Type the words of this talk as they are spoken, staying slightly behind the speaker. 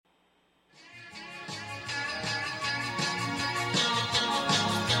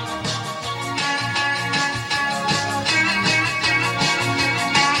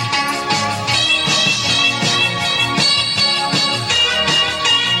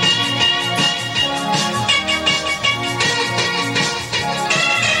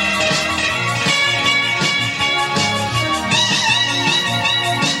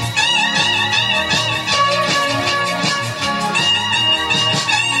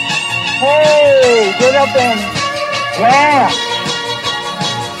Hey, get up and dance.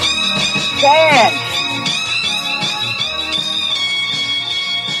 Dance.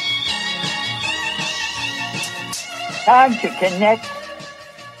 Time to connect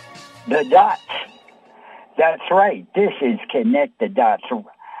the dots. That's right. This is Connect the Dots,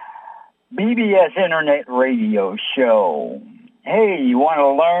 BBS Internet Radio Show. Hey, you want to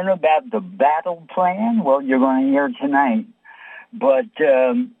learn about the battle plan? Well, you're going to hear tonight. But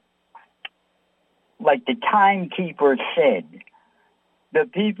like the timekeeper said, the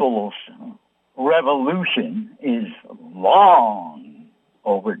people's revolution is long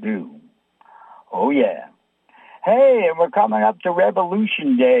overdue. Oh, yeah. Hey, we're coming up to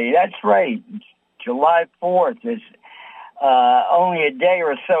Revolution Day. That's right. July 4th is only a day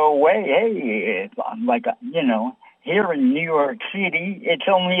or so away. Hey, like, here in New York City, it's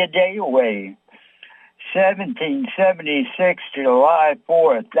only a day away. 1776, July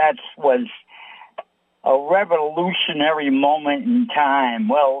 4th. That was a revolutionary moment in time.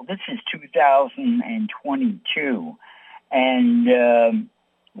 Well, this is 2022. And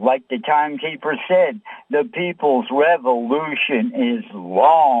like the timekeeper said, the people's revolution is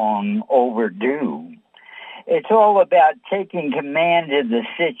long overdue. It's all about taking command of the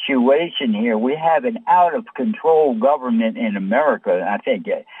situation here. We have an out-of-control government in America, I think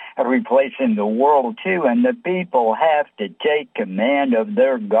every place in the world too, and the people have to take command of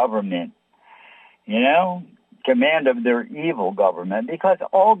their government. Command of their evil government, because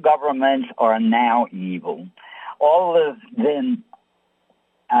all governments are now evil. All of the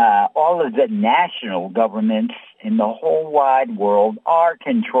national governments in the whole wide world are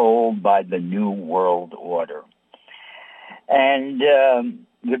controlled by the New World Order. And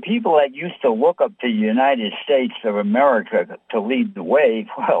the people that used to look up to the United States of America to lead the way,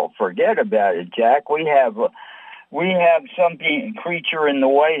 well, forget about it, Jack. We have something, creature in the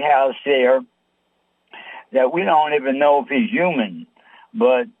White House there that we don't even know if he's human,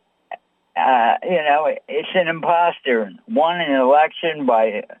 but it's an imposter. Won an election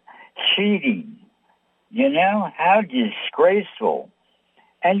by cheating. How disgraceful.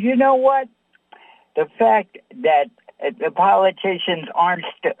 And you know what? The fact that the politicians aren't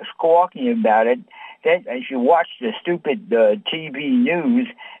squawking about it, that as you watch the stupid TV news,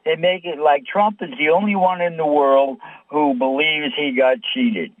 they make it like Trump is the only one in the world who believes he got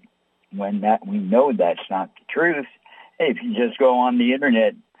cheated. When we know that's not the truth. If you just go on the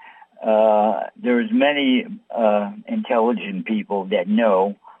internet, there's many intelligent people that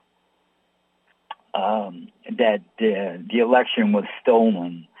know that the election was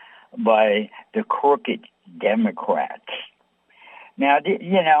stolen by the crooked Democrats. Now,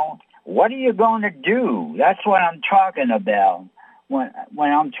 what are you going to do? That's what I'm talking about when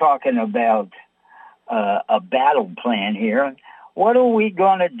I'm talking about a battle plan here. What are we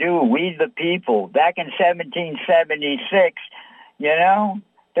going to do, we the people? Back in 1776,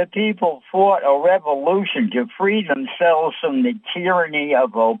 the people fought a revolution to free themselves from the tyranny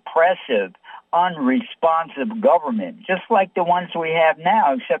of oppressive, unresponsive government, just like the ones we have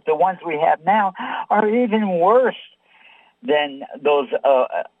now, except the ones we have now are even worse than those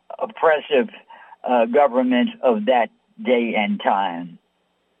oppressive governments of that day and time.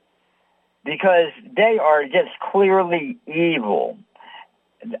 Because they are just clearly evil,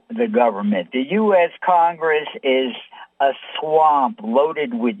 the government. The U.S. Congress is a swamp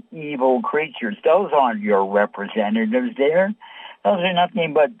loaded with evil creatures. Those aren't your representatives there. Those are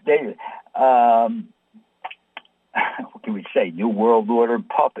nothing but, what can we say, New World Order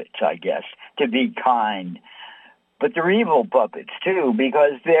puppets, I guess, to be kind. But they're evil puppets, too,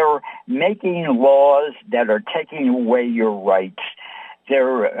 because they're making laws that are taking away your rights.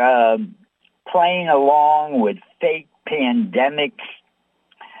 They're playing along with fake pandemics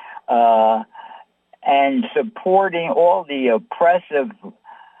and supporting all the oppressive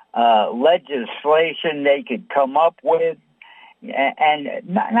legislation they could come up with. And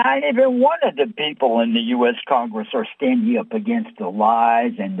not even one of the people in the U.S. Congress are standing up against the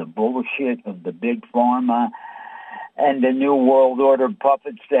lies and the bullshit of the big pharma and the New World Order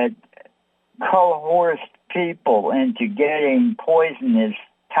puppets that coerced people into getting poisonous,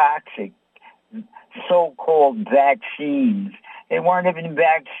 toxic, so-called vaccines. They weren't even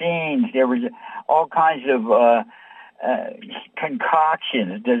vaccines. There was all kinds of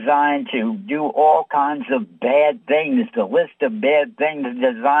concoctions designed to do all kinds of bad things. The list of bad things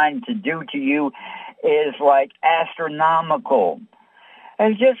designed to do to you is like astronomical.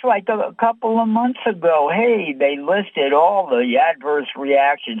 And just like a couple of months ago, hey, they listed all the adverse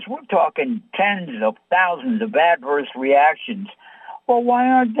reactions. We're talking tens of thousands of adverse reactions. Well, why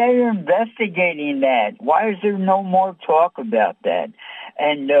aren't they investigating that? Why is there no more talk about that?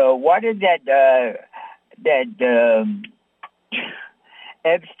 And why did that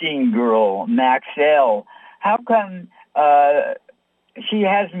Epstein girl, Maxell, how come she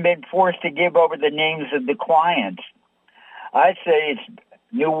hasn't been forced to give over the names of the clients? I say it's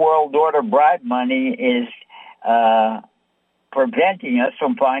New World Order bribe money is preventing us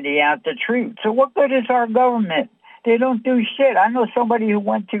from finding out the truth. So what good is our government? They don't do shit. I know somebody who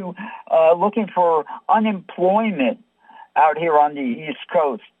went to looking for unemployment out here on the East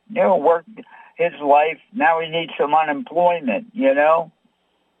Coast. Worked his life. Now he needs some unemployment, He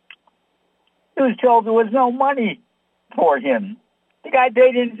was told there was no money for him. The guy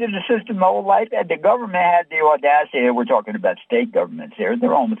paid into the system the whole life, and the government had the audacity. We're talking about state governments here.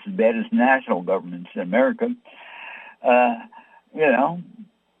 They're almost as bad as national governments in America.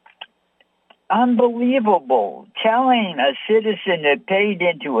 Unbelievable. Telling a citizen that paid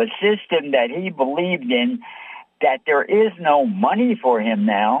into a system that he believed in that there is no money for him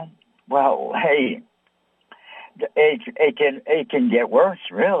now. Well, hey, it can get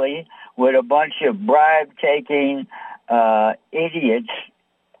worse, really, with a bunch of bribe-taking idiots,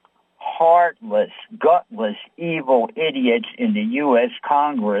 heartless, gutless, evil idiots in the U.S.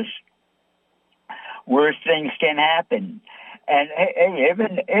 Congress. Worse things can happen. And hey,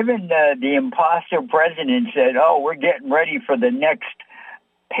 even the imposter president said, we're getting ready for the next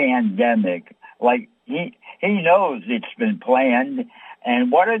pandemic. Like, he knows it's been planned.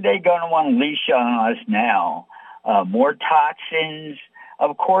 And what are they going to unleash on us now? More toxins?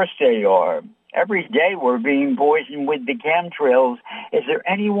 Of course they are. Every day we're being poisoned with the chemtrails. Is there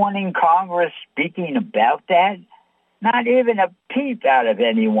anyone in Congress speaking about that? Not even a peep out of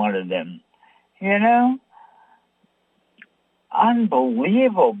any one of them.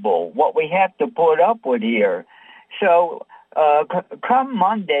 Unbelievable what we have to put up with here. So come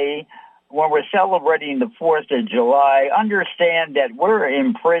Monday, when we're celebrating the 4th of July, understand that we're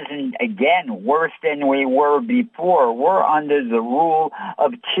imprisoned again worse than we were before. We're under the rule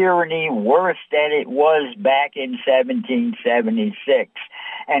of tyranny worse than it was back in 1776.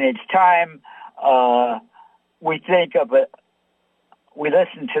 And it's time we think of it, we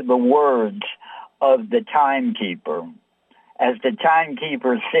listen to the words of the timekeeper. As the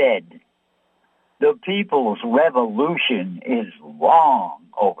timekeeper said, the people's revolution is long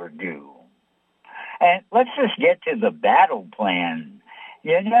overdue. And let's just get to the battle plan.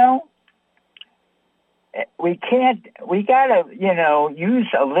 We gotta, use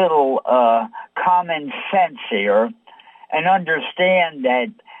a little common sense here and understand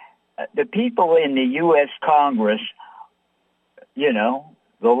that the people in the U.S. Congress,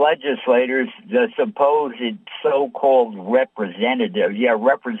 the legislators, the supposed so-called representatives,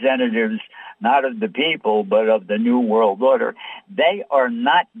 representatives not of the people, but of the New World Order, they are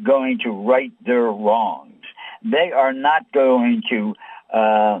not going to right their wrongs. They are not going to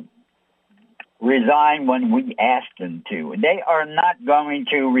resign when we ask them to. They are not going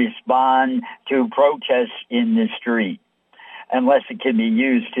to respond to protests in the street unless it can be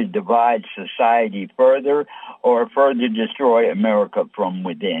used to divide society further or further destroy America from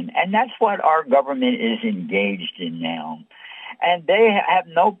within. And that's what our government is engaged in now. And they have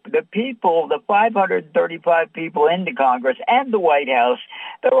the people, the 535 people in the Congress and the White House,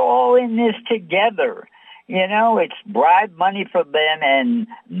 they're all in this together. It's bribe money for them and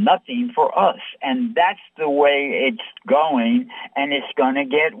nothing for us. And that's the way it's going, and it's going to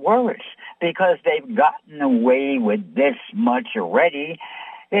get worse because they've gotten away with this much already.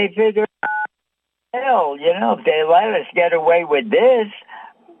 They figure, hell, if they let us get away with this,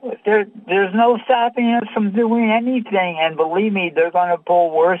 there's no stopping us from doing anything. And believe me, they're going to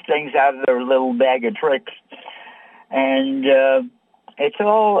pull worse things out of their little bag of tricks. And it's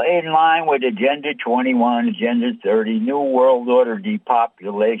all in line with Agenda 21, Agenda 30, New World Order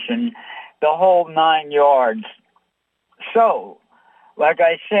depopulation, the whole 9 yards. So, like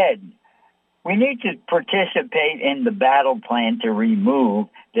I said, we need to participate in the battle plan to remove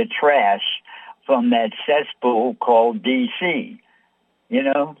the trash from that cesspool called D.C.,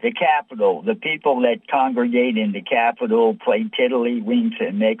 the Capitol, the people that congregate in the Capitol, play tiddlywinks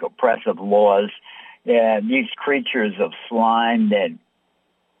and make oppressive laws. These creatures of slime that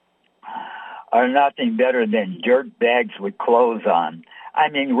are nothing better than dirt bags with clothes on. I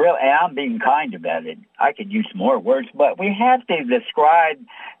mean, really, and I'm being kind about it. I could use more words, but we have to describe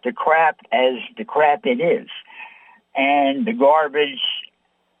the crap as the crap it is. And the garbage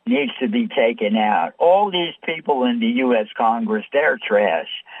needs to be taken out. All these people in the U.S. Congress, they're trash.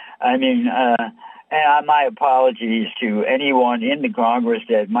 I mean, and my apologies to anyone in the Congress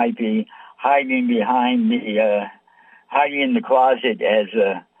that might be hiding behind hiding in the closet as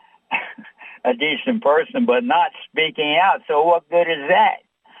a decent person, but not speaking out. So what good is that?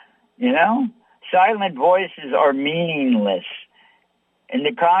 You know? Silent voices are meaningless. In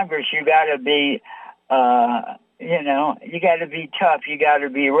the Congress, you got to be, you got to be tough. You got to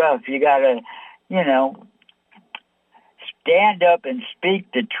be rough. You got to, stand up and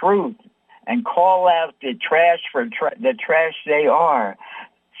speak the truth and call out the trash for the trash they are.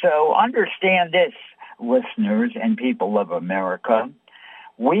 So understand this, listeners and people of America.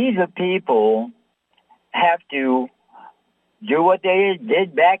 We, the people, have to do what they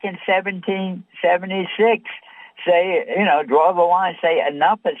did back in 1776. Say, draw the line, say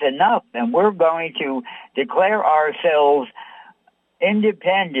enough is enough, and we're going to declare ourselves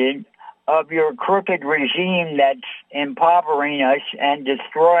independent of your crooked regime that's impoverishing us and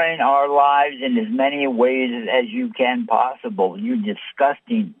destroying our lives in as many ways as you can possible, you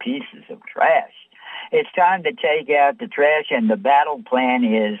disgusting pieces of trash. It's time to take out the trash, and the battle plan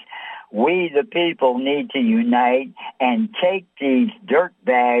is we, the people, need to unite and take these dirt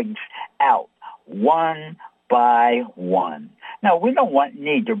bags out one by one. Now, we don't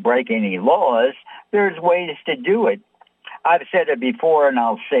need to break any laws. There's ways to do it. I've said it before, and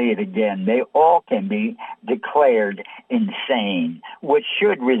I'll say it again. They all can be declared insane, which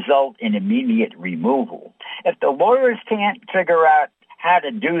should result in immediate removal. If the lawyers can't figure out how to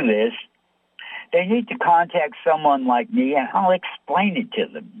do this, they need to contact someone like me, and I'll explain it to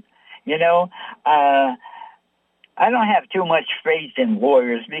them. I don't have too much faith in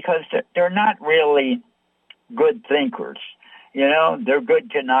lawyers because they're not really good thinkers. They're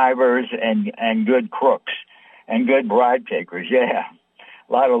good connivers and good crooks and good bribe takers. Yeah,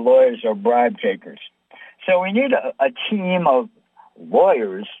 a lot of lawyers are bribe takers. So we need a team of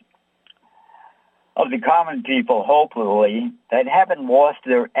lawyers of the common people, hopefully, that haven't lost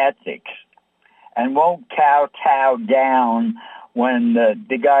their ethics and won't kowtow down when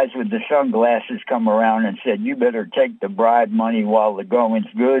the guys with the sunglasses come around and said, you better take the bribe money while the going's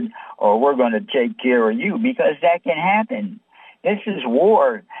good, or we're going to take care of you, because that can happen. This is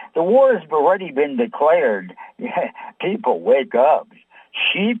war. The war has already been declared. People wake up.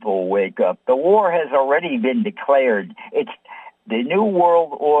 Sheep will wake up. The war has already been declared. It's the New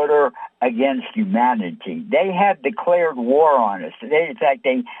World Order against humanity. They have declared war on us. In fact,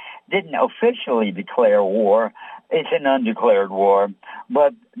 they didn't officially declare war. It's an undeclared war.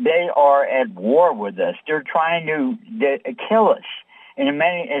 But they are at war with us. They're trying to kill us in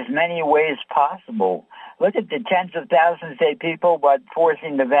as many ways possible. Look at the tens of thousands of people by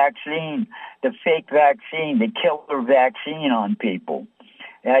forcing the vaccine, the fake vaccine, the killer vaccine on people.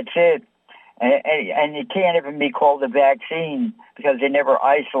 That's it. And it can't even be called a vaccine because they never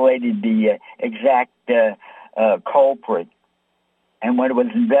isolated the exact culprit. And when it was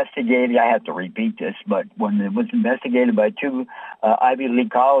investigated, I have to repeat this, but when it was investigated by two Ivy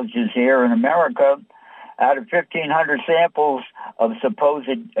League colleges here in America, out of 1,500 samples of supposed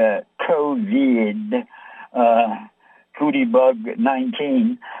COVID, Cootie Bug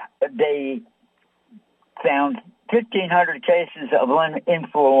 19, they found 1,500 cases of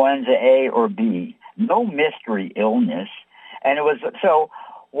influenza A or B. No mystery illness. And it was,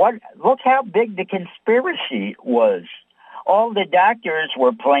 look how big the conspiracy was. All the doctors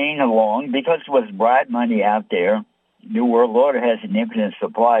were playing along because there was bribe money out there. New World Order has an infinite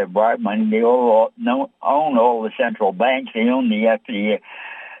supply of bribe money. They all own all the central banks. They own the FDA,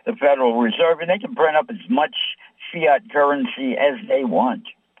 the Federal Reserve, and they can print up as much fiat currency as they want.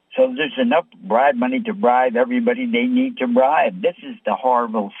 So there's enough bribe money to bribe everybody they need to bribe. This is the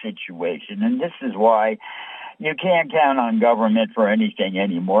horrible situation, and this is why you can't count on government for anything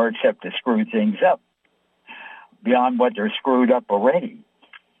anymore except to screw things up beyond what they're screwed up already.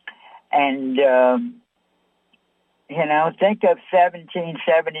 And, think of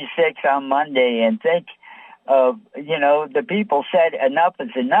 1776 on Monday and think of, the people said enough is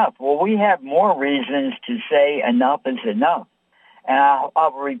enough. Well, we have more reasons to say enough is enough. And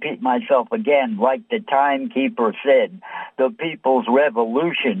I'll repeat myself again, like the timekeeper said, the people's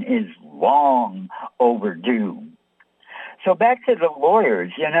revolution is long overdue. So back to the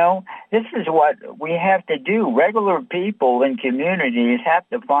lawyers, this is what we have to do. Regular people in communities have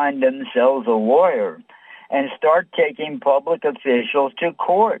to find themselves a lawyer and start taking public officials to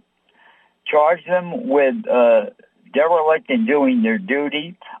court. Charge them with derelict in doing their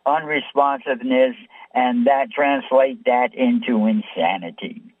duty, unresponsiveness, and translate that into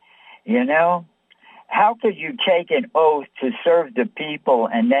insanity. How could you take an oath to serve the people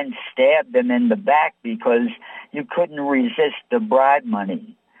and then stab them in the back because you couldn't resist the bribe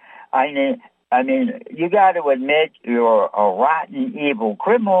money? I mean, you got to admit you're a rotten, evil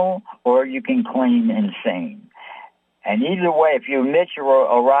criminal, or you can claim insane. And either way, if you admit you're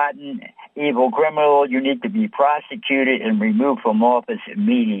a rotten, evil criminal, you need to be prosecuted and removed from office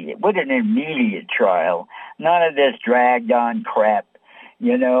with an immediate trial. None of this dragged on crap,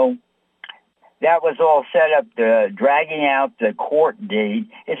 you know. That was all set up, dragging out the court date.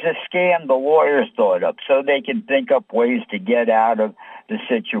 It's a scam the lawyers thought up so they can think up ways to get out of the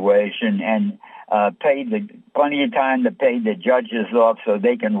situation and pay plenty of time to pay the judges off so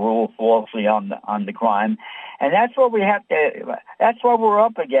they can rule falsely on the crime. And that's what that's what we're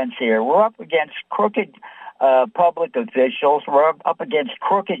up against here. We're up against crooked public officials. We're up against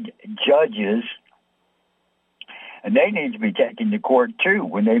crooked judges. And they need to be taken to court, too,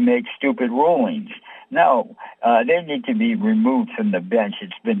 when they make stupid rulings. No, they need to be removed from the bench.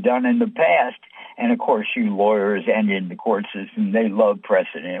 It's been done in the past. And, of course, you lawyers and in the court system, they love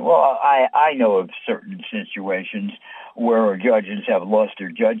precedent. Well, I know of certain situations where judges have lost their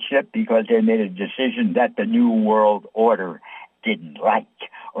judgeship because they made a decision that the New World Order didn't like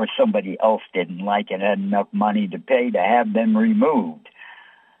or somebody else didn't like and had enough money to pay to have them removed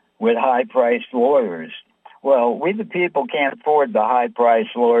with high-priced lawyers. Well, we the people can't afford the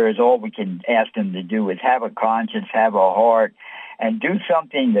high-priced lawyers. All we can ask them to do is have a conscience, have a heart, and do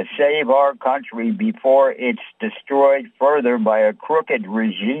something to save our country before it's destroyed further by a crooked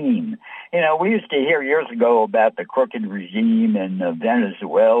regime. You know, we used to hear years ago about the crooked regime in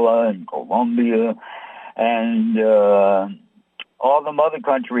Venezuela and Colombia and all them other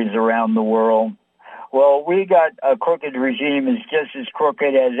countries around the world. Well, we got a crooked regime that's just as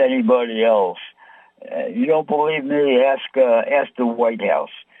crooked as anybody else. You don't believe me? Ask the White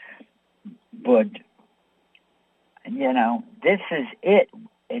House. But you know, this is it.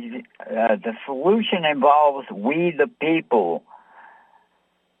 The solution involves we, the people,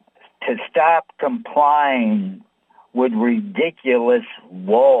 to stop complying with ridiculous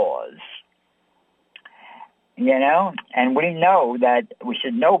laws. You know, and we know that we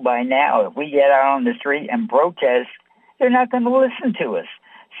should know by now if we get out on the street and protest, they're not going to listen to us.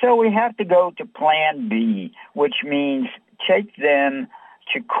 So we have to go to Plan B, which means take them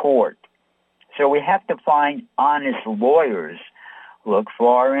to court. So we have to find honest lawyers. Look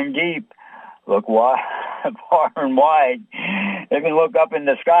far and deep. Look far and wide. They can look up in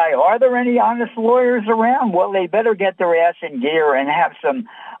the sky. Are there any honest lawyers around? Well, they better get their ass in gear and have some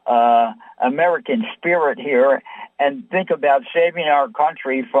American spirit here and think about saving our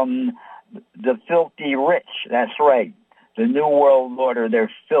country from the filthy rich. That's right. The New World Order,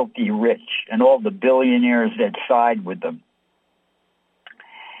 they're filthy rich, and all the billionaires that side with them.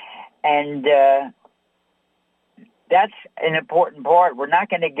 And that's an important part. We're not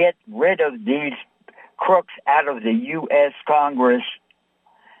going to get rid of these crooks out of the U.S. Congress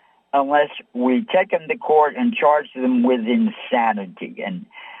unless we take them to court and charge them with insanity. And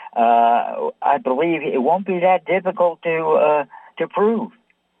I believe it won't be that difficult to prove.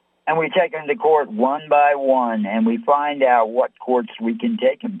 And we take them to court one by one, and we find out what courts we can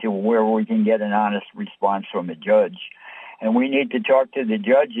take them to where we can get an honest response from a judge. And we need to talk to the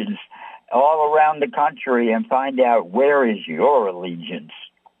judges all around the country and find out where is your allegiance.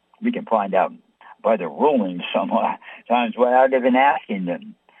 We can find out by the rulings sometimes without even asking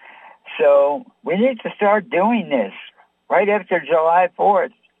them. So we need to start doing this right after July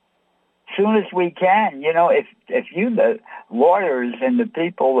 4th. Soon as we can. You know, if you, the lawyers and the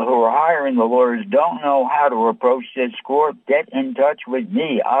people who are hiring the lawyers, don't know how to approach this court, get in touch with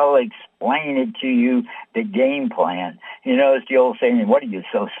me. I'll explain it to you, the game plan. You know, it's the old saying, what are you,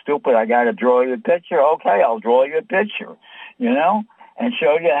 so stupid, I got to draw you a picture? Okay, I'll draw you a picture, you know, and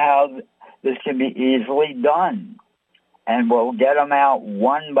show you how this can be easily done. And we'll get them out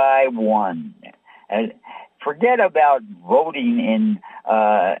one by one. And forget about voting in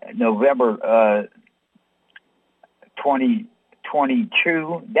November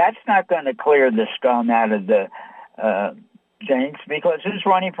 2022. That's not going to clear the scum out of the things because who's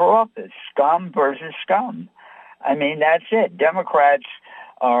running for office? Scum versus scum. I mean, that's it. Democrats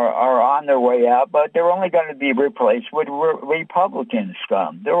are on their way out, but they're only going to be replaced with Republican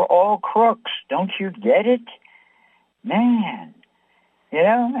scum. They're all crooks. Don't you get it? Man, you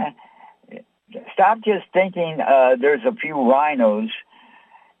know, stop just thinking there's a few rhinos,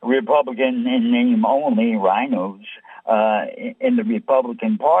 Republican in name only rhinos, in the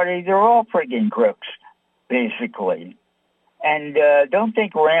Republican Party. They're all friggin' crooks, basically. And don't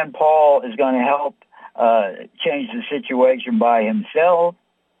think Rand Paul is going to help change the situation by himself.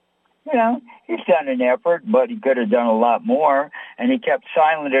 You know, he's done an effort, but he could have done a lot more, and he kept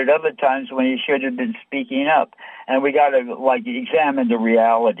silent at other times when he should have been speaking up. And we got to, examine the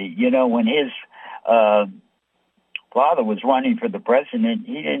reality. You know, when his father was running for the president,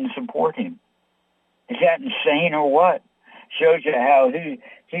 he didn't support him. Is that insane or what? Shows you how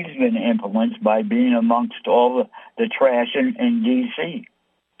he's been influenced by being amongst all the trash in D.C.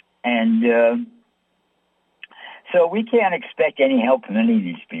 And so we can't expect any help from any of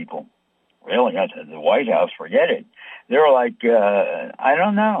these people. Really, the White House, forget it. They're like, I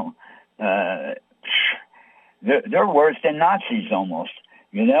don't know. They're worse than Nazis almost,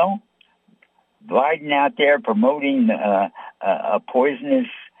 you know? Biden out there promoting a poisonous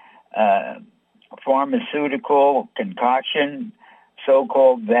pharmaceutical concoction,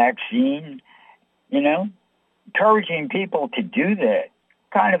 so-called vaccine, you know? Encouraging people to do that.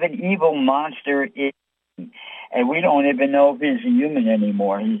 Kind of an evil monster, and we don't even know if he's a human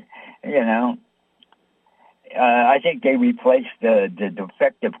anymore. I think they replaced the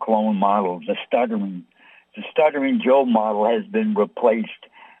defective clone model, the stuttering Joe model has been replaced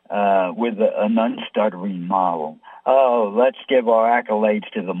with a non-stuttering model. Oh, let's give our accolades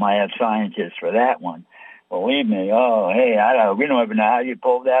to the mad scientists for that one. Believe me, we don't even know how you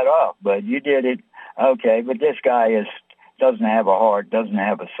pulled that off, but you did it. Okay, but this guy doesn't have a heart, doesn't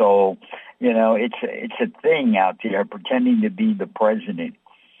have a soul. You know, it's a thing out there pretending to be the president.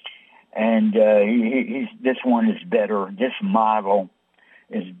 And this one is better. This model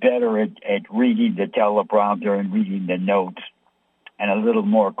is better at reading the teleprompter and reading the notes, and a little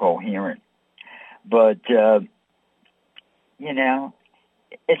more coherent. But it's an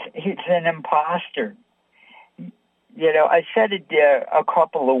imposter. You know, I said it a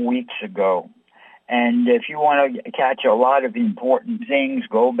couple of weeks ago. And if you want to catch a lot of important things,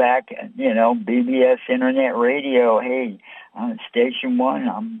 go back, BBS Internet Radio. Hey, on Station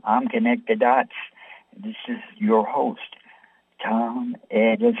 1, I'm Connect the Dots. This is your host, Tom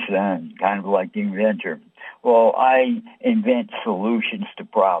Edison, kind of like the inventor. Well, I invent solutions to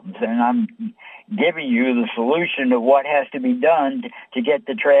problems, and I'm giving you the solution of what has to be done to get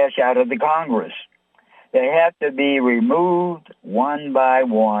the trash out of the Congress. They have to be removed one by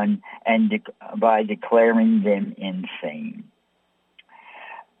one and by declaring them insane.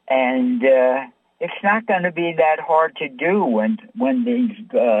 And it's not going to be that hard to do when these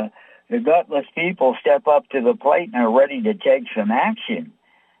the gutless people step up to the plate and are ready to take some action,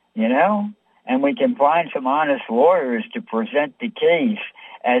 you know? And we can find some honest lawyers to present the case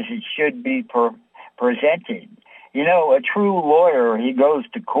as it should be presented. You know, a true lawyer, he goes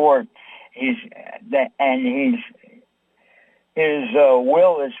to court. His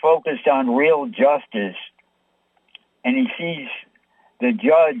will is focused on real justice, and he sees the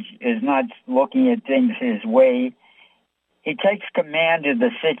judge is not looking at things his way. He takes command of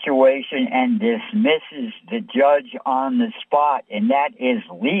the situation and dismisses the judge on the spot, and that is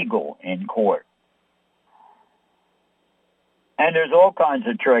legal in court. And there's all kinds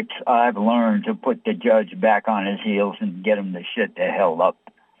of tricks I've learned to put the judge back on his heels and get him to shut the hell up,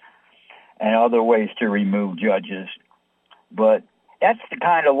 and other ways to remove judges. But that's the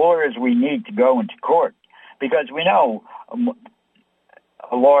kind of lawyers we need to go into court, because we know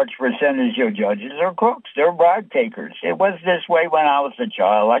a large percentage of judges are crooks. They're bribe takers. It was this way when I was a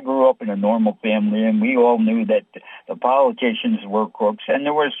child. I grew up in a normal family, and we all knew that the politicians were crooks, and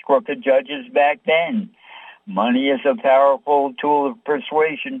there were crooked judges back then. Money is a powerful tool of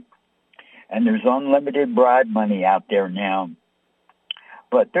persuasion, and there's unlimited bribe money out there now.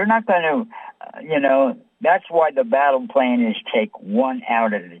 But they're not going to, that's why the battle plan is take one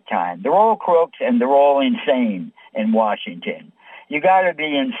out at a time. They're all crooks and they're all insane in Washington. You got to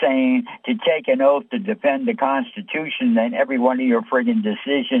be insane to take an oath to defend the Constitution, then every one of your friggin'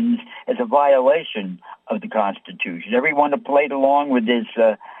 decisions is a violation of the Constitution. Everyone who played along with this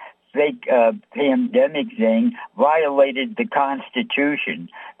fake pandemic thing violated the Constitution.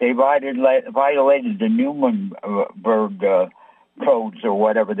 They violated the Nuremberg codes or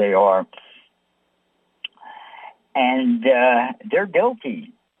whatever they are. And they're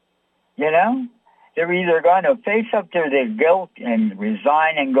guilty, They're either going to face up to their guilt and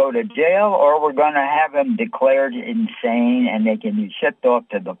resign and go to jail, or we're going to have them declared insane and they can be shipped off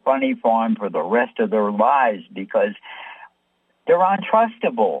to the funny farm for the rest of their lives because they're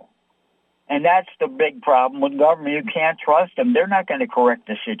untrustable. And that's the big problem with government. You can't trust them. They're not going to correct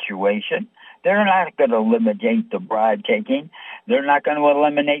the situation. They're not going to eliminate the bribe taking. They're not going to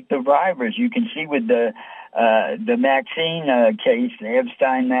eliminate the bribers. You can see with the Maxine case, the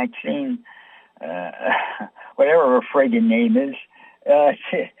Epstein Maxine, whatever her friggin' name is,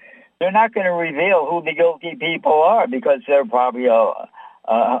 they're not going to reveal who the guilty people are because they're probably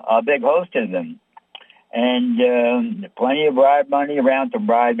a big host of them. And plenty of bribe money around to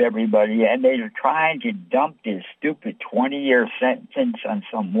bribe everybody, and they're trying to dump this stupid 20-year sentence on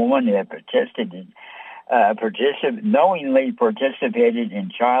some woman that knowingly participated in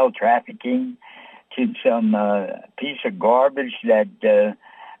child trafficking to some piece of garbage that,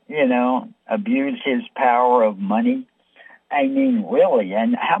 abused his power of money? I mean, really,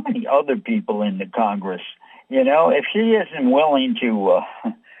 and how many other people in the Congress? If she isn't willing to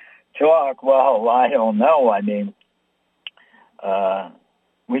talk, well, I don't know. I mean,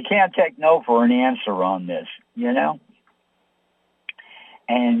 we can't take no for an answer on this,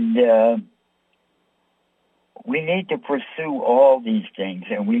 And we need to pursue all these things,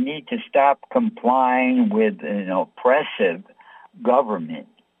 and we need to stop complying with an oppressive government.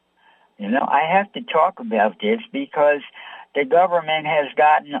 I have to talk about this because the government has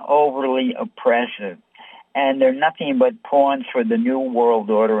gotten overly oppressive, and they're nothing but pawns for the New World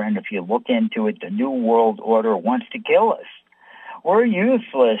Order, and if you look into it, the New World Order wants to kill us. We're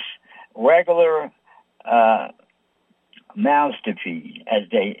useless, regular mouths to feed, as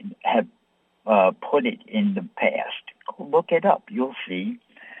they have put it in the past. Look it up, you'll see.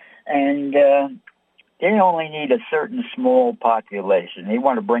 And they only need a certain small population. They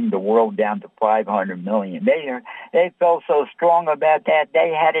want to bring the world down to 500 million. They felt so strong about that,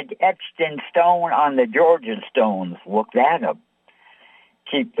 they had it etched in stone on the Georgia stones. Look that up.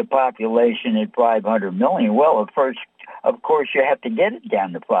 Keep the population at 500 million. Well, at first, of course, you have to get it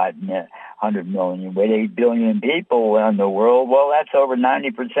down to 500 million. With 8 billion people in the world, well, that's over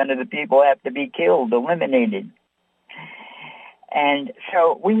 90% of the people have to be killed, eliminated. And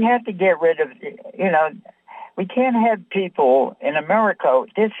so we have to get rid of, we can't have people in America.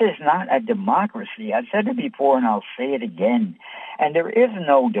 This is not a democracy. I've said it before and I'll say it again. And there is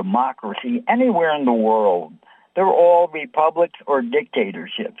no democracy anywhere in the world. They're all republics or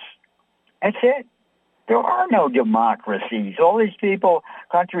dictatorships. That's it. There are no democracies. All these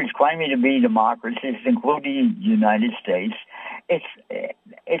countries claiming to be democracies, including the United States,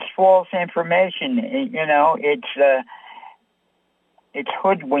 it's false information. It's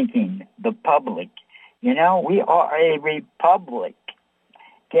hoodwinking the public. We are a republic.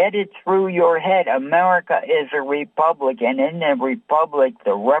 Get it through your head. America is a republic, and in the republic,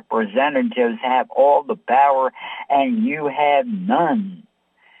 the representatives have all the power, and you have none.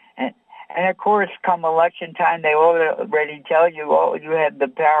 And of course, come election time, they already tell you, you have the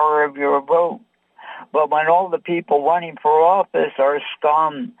power of your vote. But when all the people running for office are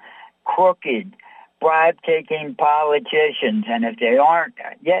scum, crooked, bribe-taking politicians, and if they aren't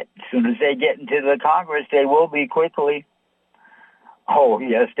yet, as soon as they get into the Congress, they will be quickly. Oh,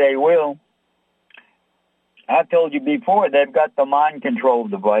 yes, they will. I told you before, they've got the mind control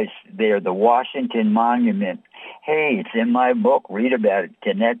device there, the Washington Monument. Hey, it's in my book. Read about it.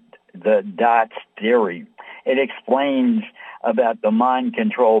 Connect the dots theory. It explains about the mind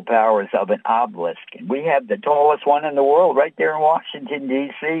control powers of an obelisk. And we have the tallest one in the world right there in Washington,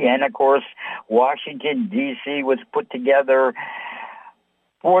 D.C. And, of course, Washington, D.C. was put together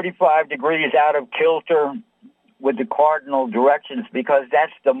 45 degrees out of kilter with the cardinal directions because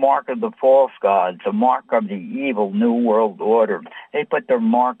that's the mark of the false gods, the mark of the evil New World Order. They put their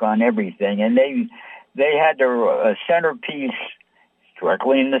mark on everything, and they had their centerpiece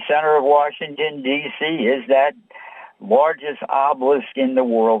directly in the center of Washington, D.C. is that largest obelisk in the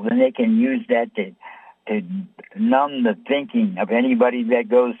world, and they can use that to numb the thinking of anybody that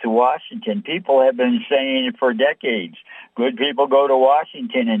goes to Washington. People have been saying it for decades. Good people go to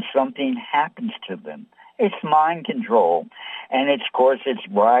Washington and something happens to them. It's mind control. And of course, it's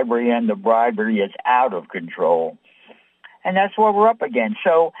bribery, and the bribery is out of control. And that's what we're up against.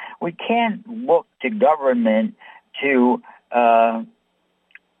 So we can't look to government to,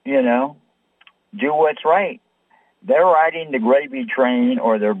 do what's right. They're riding the gravy train,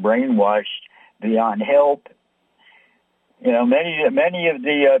 or they're brainwashed beyond help. Many of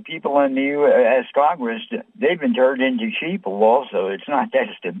the people in the U.S. Congress, they've been turned into sheeple also. It's not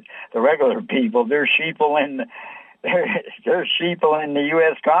just the regular people. They're sheeple in the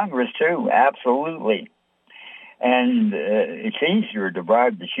U.S. Congress too, absolutely. And it's easier to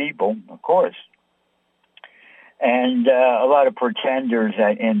bribe the sheeple, of course. And a lot of pretenders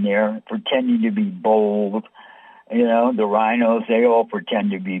in there, pretending to be bold. The rhinos, they all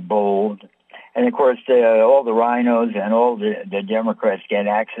pretend to be bold. And, of course, all the rhinos and all the Democrats get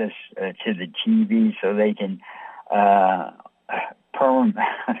access to the TV so they can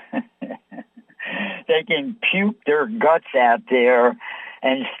they can puke their guts out there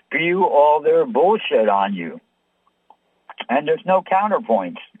and spew all their bullshit on you. And there's no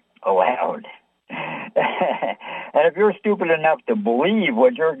counterpoints allowed. And if you're stupid enough to believe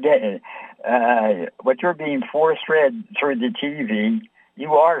what you're getting, what you're being force-fed through the TV,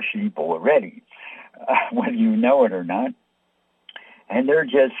 you are sheeple already, whether you know it or not. And they're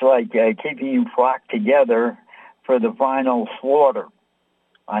just like keeping you flocked together for the final slaughter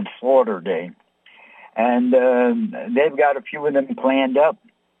on Slaughter Day. And they've got a few of them planned up.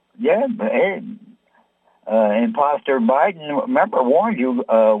 Yeah, but hey, Imposter Biden, remember, warned you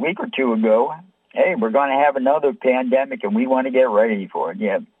a week or two ago, hey, we're going to have another pandemic and we want to get ready for it.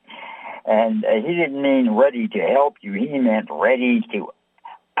 Yeah. And he didn't mean ready to help you. He meant ready to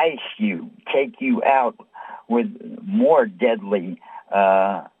ice you, take you out with more deadly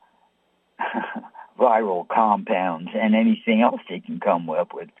viral compounds and anything else they can come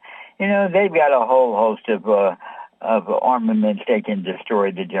up with. You know, they've got a whole host of armaments they can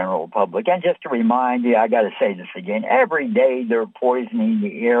destroy the general public. And just to remind you, I got to say this again, every day they're poisoning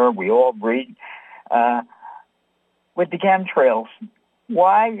the air we all breathe with the chemtrails.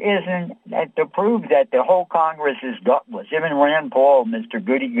 Why isn't that to prove that the whole Congress is gutless? Even Rand Paul, Mr.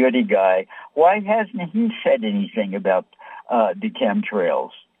 Goody-goody guy, why hasn't he said anything about the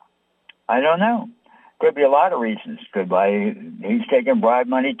chemtrails? I don't know. Could be a lot of reasons. Could be he's taking bribe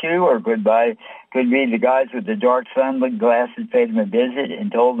money too, or could be the guys with the dark sunglasses paid him a visit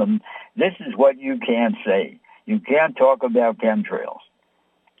and told them, this is what you can't say. You can't talk about chemtrails.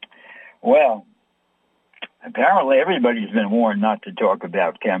 Well, apparently everybody's been warned not to talk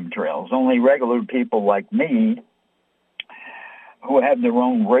about chemtrails. Only regular people like me who have their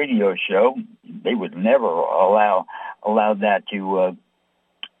own radio show, they would never allow that to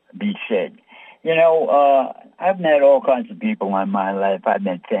be said. You know, I've met all kinds of people in my life. I've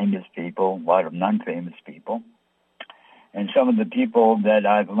met famous people, a lot of non-famous people. And some of the people that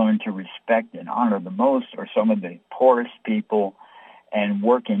I've learned to respect and honor the most are some of the poorest people and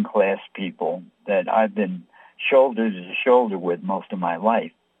working class people that I've been shoulder to shoulder with most of my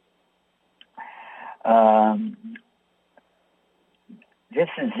life. This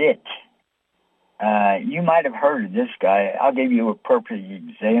is it. You might have heard of this guy. I'll give you a perfect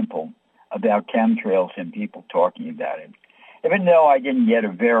example about chemtrails and people talking about it. Even though I didn't get a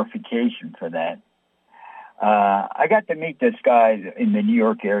verification for that, I got to meet this guy in the New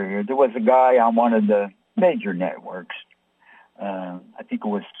York area. There was a guy on one of the major networks. I think it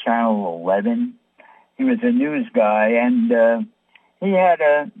was Channel 11. He was a news guy, and he had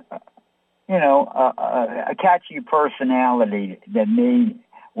a catchy personality that made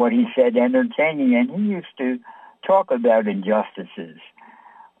what he said entertaining, and he used to talk about injustices.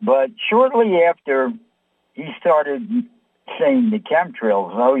 But shortly after he started saying the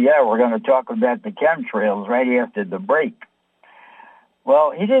chemtrails, oh yeah, we're going to talk about the chemtrails right after the break. Well,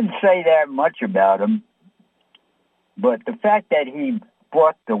 he didn't say that much about them, but the fact that he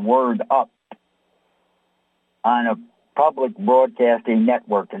brought the word up on a public broadcasting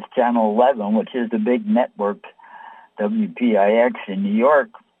network as Channel 11, which is the big network, WPIX in New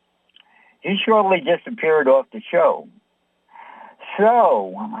York, he shortly disappeared off the show.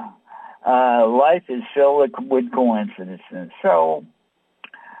 So, life is filled with coincidences. So,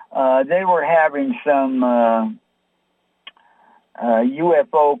 they were having some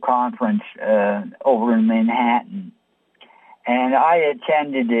UFO conference over in Manhattan, and I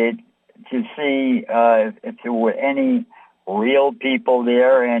attended it to see if there were any real people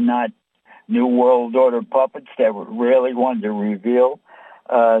there and not New World Order puppets that really wanted to reveal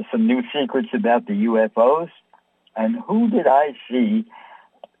some new secrets about the UFOs. And who did I see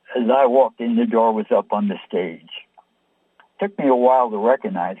as I walked in the door was up on the stage? Took me a while to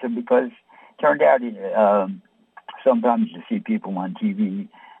recognize him because it turned out sometimes you see people on TV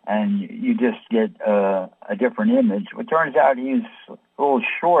and you just get a different image. It turns out he's a little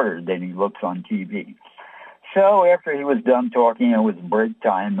shorter than he looks on TV. So after he was done talking, it was break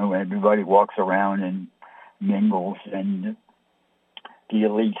time when everybody walks around and mingles, and the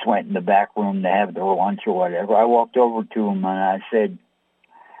elites went in the back room to have their lunch or whatever. I walked over to him and I said,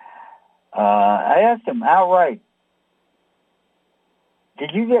 I asked him outright,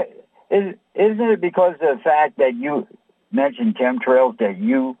 isn't it because of the fact that you mentioned chemtrails that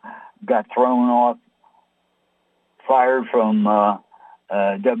you got thrown off, fired from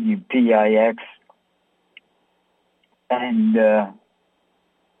WPIX? And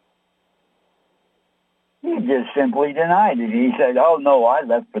he just simply denied it. He said, oh, no, I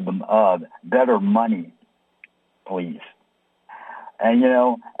left for the better money, please. And, you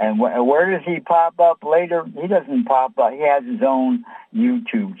know, and where does he pop up later? He doesn't pop up. He has his own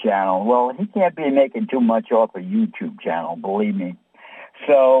YouTube channel. Well, he can't be making too much off a YouTube channel, believe me.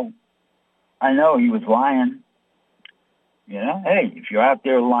 So I know he was lying. You know, hey, if you're out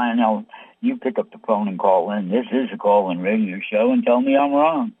there lying, you pick up the phone and call in. This is a call-in radio show, and tell me I'm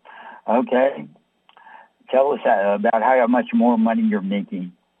wrong. Okay? Tell us about how much more money you're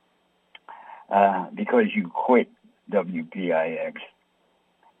making because you quit WPIX.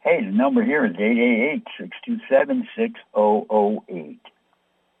 Hey, the number here is 888-627-6008.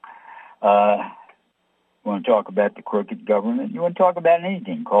 You want to talk about the crooked government? You want to talk about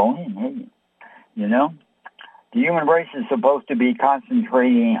anything, call in. Hey, you know? The human race is supposed to be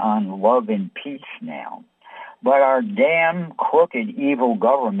concentrating on love and peace now. But our damn crooked, evil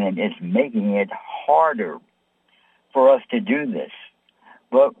government is making it harder for us to do this.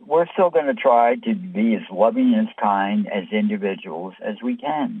 But we're still going to try to be as loving and as kind as individuals as we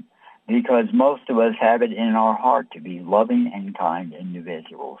can, because most of us have it in our heart to be loving and kind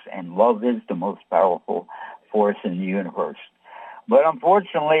individuals, and love is the most powerful force in the universe. But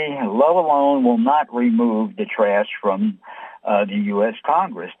unfortunately, love alone will not remove the trash from the U.S.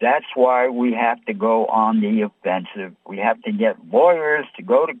 Congress. That's why we have to go on the offensive. We have to get lawyers to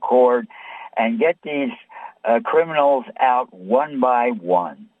go to court and get these criminals out one by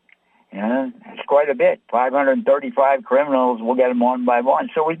one. You know, it's quite a bit. 535 criminals, we'll get them one by one.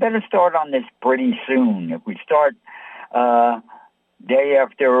 So we better start on this pretty soon. If we start day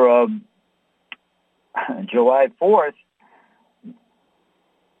after July 4th,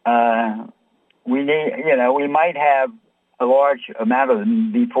 we might have a large amount of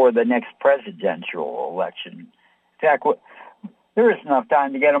them before the next presidential election. In fact, there is enough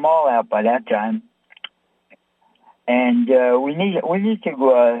time to get them all out by that time. And we need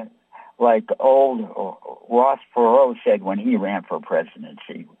to, like old Ross Perot said when he ran for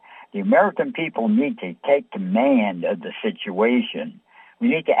presidency, the American people need to take command of the situation. We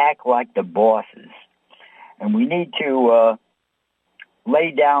need to act like the bosses. And we need to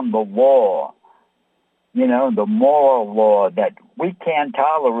lay down the law, the moral law that we can't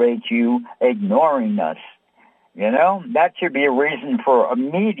tolerate you ignoring us. That should be a reason for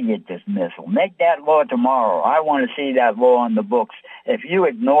immediate dismissal. Make that law tomorrow. I want to see that law on the books. If you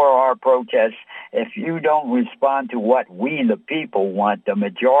ignore our protests, if you don't respond to what we, the people, want, the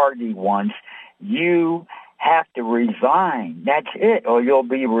majority wants, you have to resign. That's it, or you'll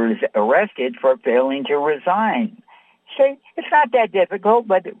be arrested for failing to resign. See, it's not that difficult,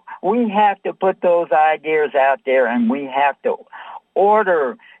 but we have to put those ideas out there, and we have to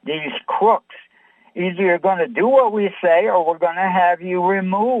order these crooks. Either you're going to do what we say, or we're going to have you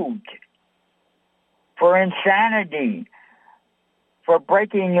removed for insanity, for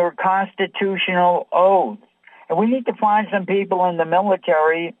breaking your constitutional oath. And we need to find some people in the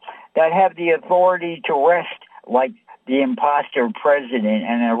military that have the authority to arrest, like the imposter president,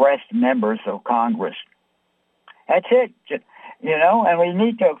 and arrest members of Congress. That's it, and we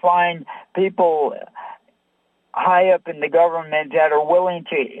need to find people high up in the government that are willing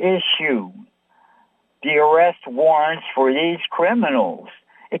to issue the arrest warrants for these criminals.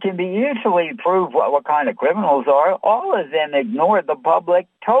 It can be easily proved what kind of criminals are. All of them ignore the public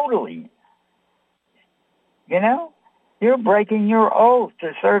totally. You're breaking your oath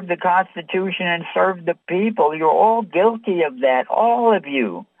to serve the Constitution and serve the people. You're all guilty of that, all of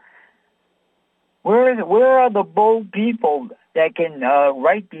you. Where are the bold people that can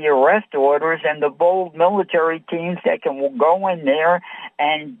write the arrest orders and the bold military teams that can go in there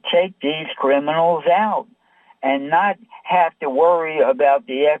and take these criminals out and not have to worry about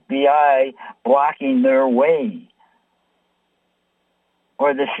the FBI blocking their way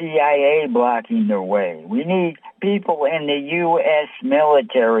or the CIA blocking their way? We need people in the U.S.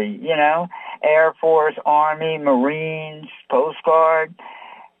 military, Air Force, Army, Marines, Coast Guard.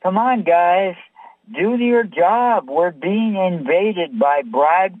 Come on, guys. Do your job. We're being invaded by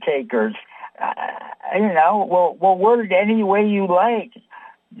bribe takers. We'll word it any way you like.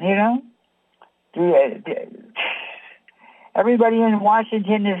 Everybody in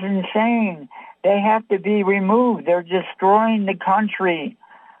Washington is insane. They have to be removed. They're destroying the country.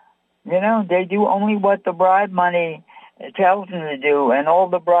 They do only what the bribe money tells them to do, and all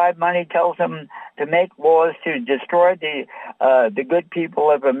the bribe money tells them to make laws to destroy the good people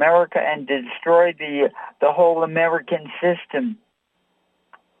of America and destroy the whole American system.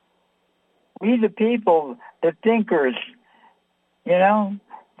 We the people, the thinkers,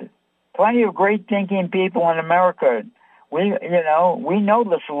 plenty of great thinking people in America. We know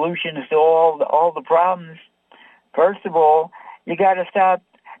the solutions to all the problems. First of all, you got to stop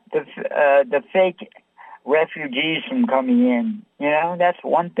the fake refugees from coming in. That's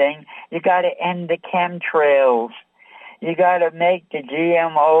one thing. You got to end the chemtrails. You got to make the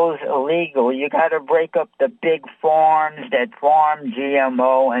GMOs illegal. You got to break up the big farms that farm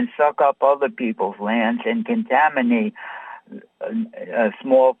GMO and suck up other people's lands and contaminate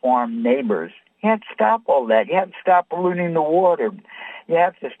small farm neighbors. You have to stop all that. You have to stop polluting the water. You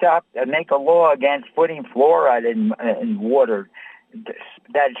have to stop and make a law against putting fluoride in water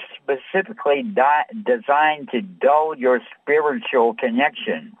that's specifically designed to dull your spiritual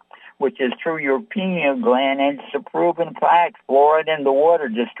connection. which is through your pineal gland, and it's a proven fact. Fluoride in the water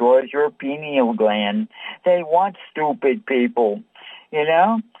destroys your pineal gland. They want stupid people, you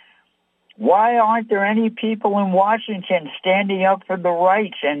know? Why aren't there any people in Washington standing up for the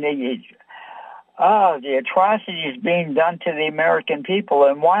rights and the atrocities being done to the American people?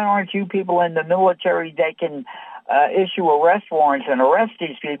 And why aren't you people in the military that can issue arrest warrants and arrest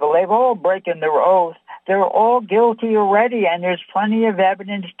these people? They've all broken their oath. They're all guilty already, and there's plenty of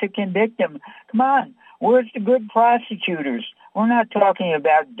evidence to convict them. Come on, where's the good prosecutors? We're not talking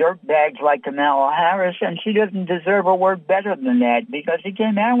about dirtbags like Kamala Harris, and she doesn't deserve a word better than that, because it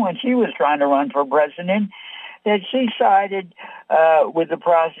came out when she was trying to run for president that she sided with the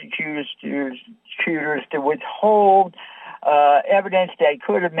prosecutors to withhold evidence that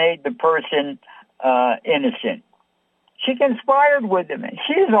could have made the person innocent. She conspired with them.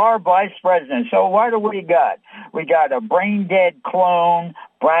 She's our vice president. So what do we got? We got a brain-dead clone,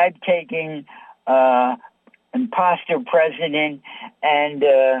 bribe-taking imposter president, and,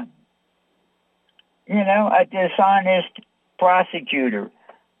 a dishonest prosecutor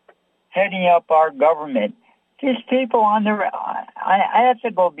heading up our government. These people on their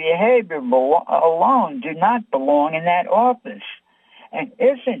ethical behavior alone do not belong in that office. And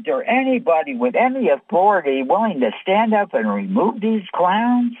isn't there anybody with any authority willing to stand up and remove these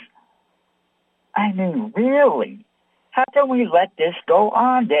clowns? I mean, really? How can we let this go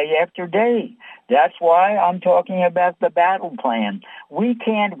on day after day? That's why I'm talking about the battle plan. We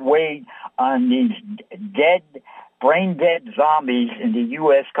can't wait on these brain-dead zombies in the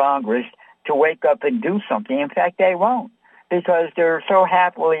U.S. Congress to wake up and do something. In fact, they won't, because they're so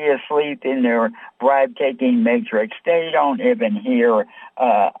happily asleep in their bribe-taking matrix, they don't even hear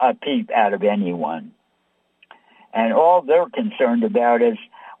a peep out of anyone. And all they're concerned about is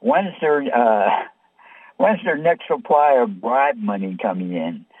when's their next supply of bribe money coming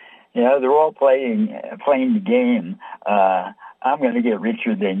in. You know, they're all playing the game. I'm going to get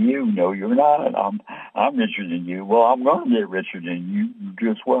richer than you. No, you're not. I'm richer than you. Well, I'm going to get richer than you.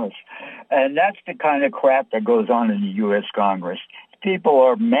 You just was. And that's the kind of crap that goes on in the U.S. Congress. People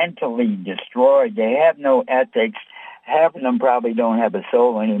are mentally destroyed. They have no ethics. Half of them probably don't have a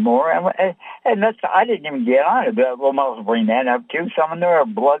soul anymore. And I didn't even get on it, but we'll also bring that up too. Some of them are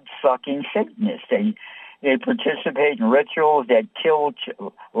blood-sucking Satanists. They participate in rituals that kill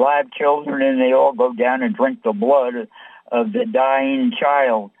live children, and they all go down and drink the blood of the dying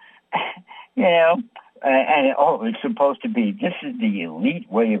child. You know, and it's supposed to be, this is the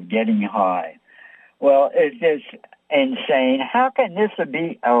elite way of getting high. Well, it's just insane. How can this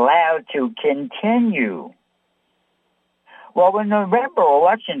be allowed to continue? Well, when November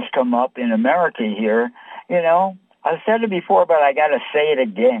elections come up in America here, you know, I've said it before, but I got to say it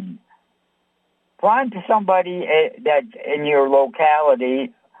again. Find somebody that's in your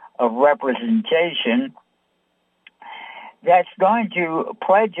locality of representation that's going to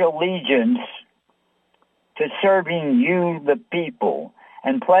pledge allegiance to serving you, the people,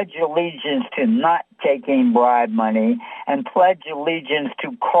 and pledge allegiance to not taking bribe money, and pledge allegiance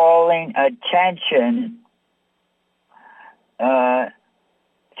to calling attention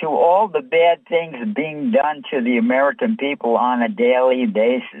to all the bad things being done to the American people on a daily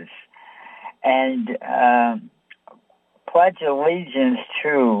basis, and pledge allegiance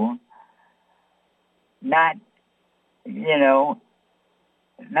to not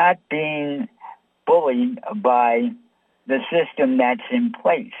being bullied by the system that's in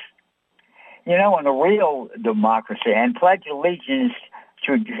place. You know, in a real democracy, and pledge allegiance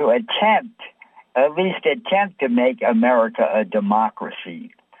to at least attempt to make America a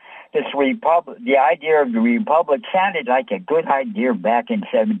democracy. The idea of the republic sounded like a good idea back in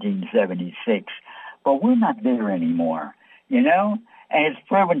 1776, but we're not there anymore, you know? And it's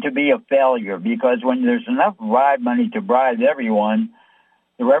proven to be a failure, because when there's enough bribe money to bribe everyone,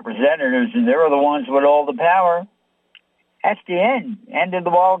 the representatives, and they're the ones with all the power, that's the end of the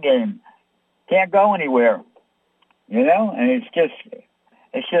ball game. Can't go anywhere, you know? And it's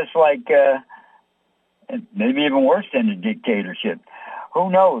just like maybe even worse than a dictatorship. Who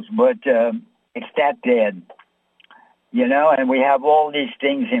knows? But it's that bad, you know? And we have all these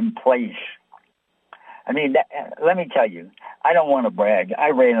things in place. I mean, let me tell you, I don't want to brag. I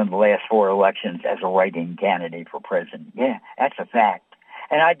ran in the last 4 elections as a write-in candidate for president. Yeah, that's a fact.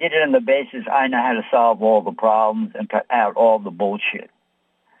 And I did it on the basis I know how to solve all the problems and cut out all the bullshit.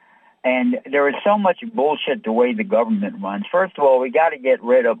 And there is so much bullshit the way the government runs. First of all, we got to get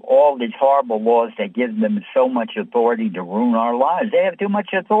rid of all these horrible laws that give them so much authority to ruin our lives. They have too much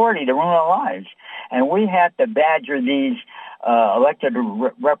authority to ruin our lives. And we have to badger these elected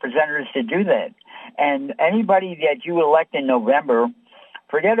representatives to do that. And anybody that you elect in November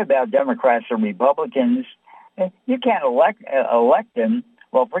Forget about Democrats or Republicans. You can't elect them.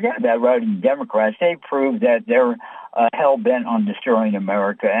 Well, forget about voting Democrats. They proved that they're hell-bent on destroying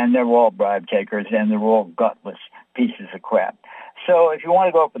America, and they're all bribe takers, and they're all gutless pieces of crap. So if you want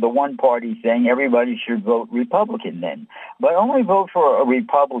to go for the one-party thing, everybody should vote Republican then. But only vote for a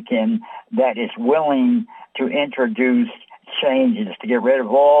Republican that is willing to introduce changes to get rid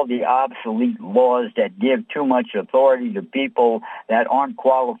of all the obsolete laws that give too much authority to people that aren't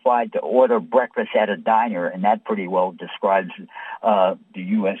qualified to order breakfast at a diner, and that pretty well describes the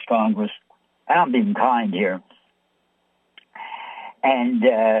U.S. Congress. I'm being kind here. And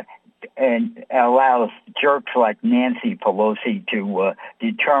allows jerks like Nancy Pelosi to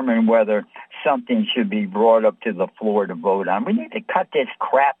determine whether something should be brought up to the floor to vote on. We need to cut this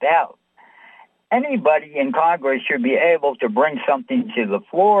crap out. Anybody in Congress should be able to bring something to the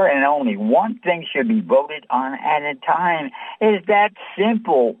floor, and only one thing should be voted on at a time. It's that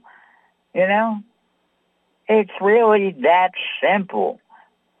simple, you know? It's really that simple.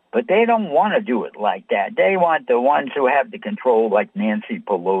 But they don't want to do it like that. They want the ones who have the control, like Nancy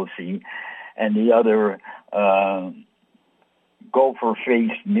Pelosi and the other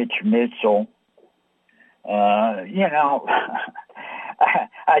gopher-faced Mitch Mitchell. You know,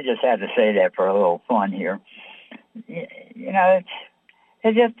 I just had to say that for a little fun here. You know,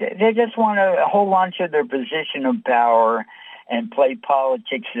 they just want to hold on to their position of power and play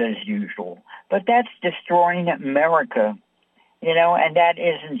politics as usual. But that's destroying America. You know, and that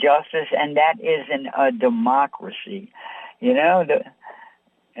isn't justice, and that isn't a democracy. You know,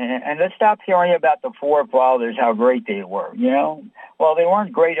 and let's stop hearing about the forefathers, how great they were, you know. Well, they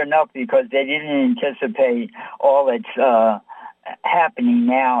weren't great enough because they didn't anticipate all that's happening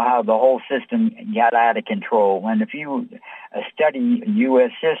now, how the whole system got out of control. And if you study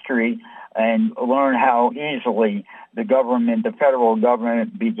U.S. history and learn how easily the government, the federal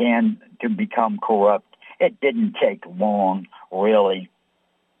government, began to become corrupt, it didn't take long, really.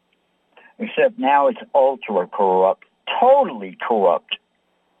 Except now it's ultra corrupt, totally corrupt.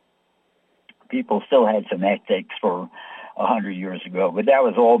 People still had some ethics for 100 years ago, but that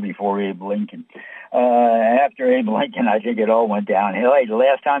was all before Abe Lincoln. After Abe Lincoln, I think it all went downhill. Hey, the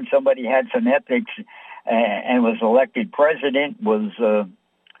last time somebody had some ethics and was elected president was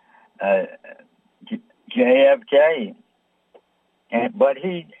JFK. But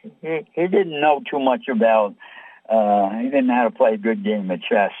he didn't know too much about, he didn't know how to play a good game of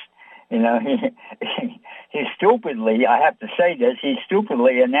chess. You know, he stupidly, I have to say this, he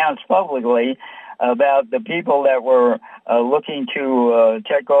stupidly announced publicly about the people that were looking to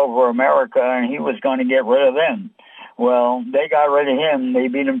take over America, and he was going to get rid of them. Well, they got rid of him. They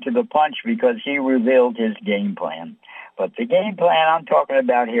beat him to the punch because he revealed his game plan. But the game plan I'm talking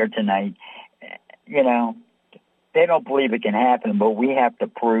about here tonight, you know, they don't believe it can happen, but we have to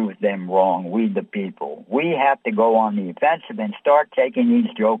prove them wrong, we the people. We have to go on the offensive and start taking these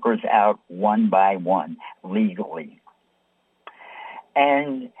jokers out one by one, legally.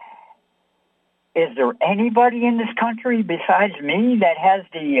 And is there anybody in this country besides me that has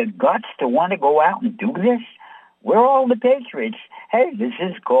the guts to want to go out and do this? We're all the patriots. Hey, this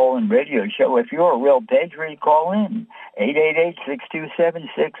is Call-In Radio Show. If you're a real patriot, call in,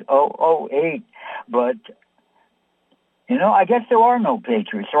 888-627-6008. But you know, I guess there are no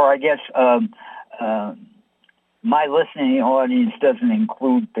patriots, or I guess my listening audience doesn't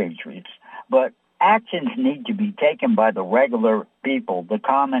include patriots. But actions need to be taken by the regular people, the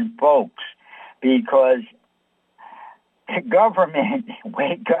common folks, because the government,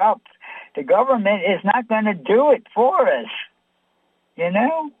 wake up. The government is not going to do it for us, you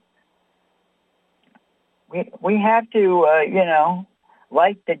know? We have to, you know,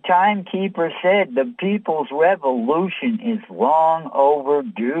 like the timekeeper said, the people's revolution is long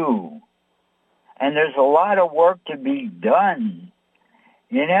overdue. And there's a lot of work to be done,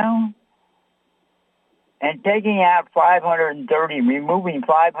 you know? And taking out removing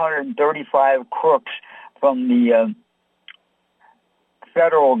 535 crooks from the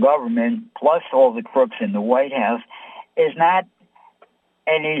federal government, plus all the crooks in the White House, is not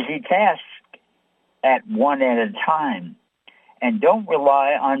an easy task at one at a time. And don't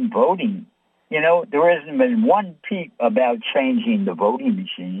rely on voting. You know, there hasn't been one peep about changing the voting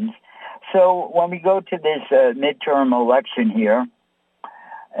machines. So when we go to this midterm election here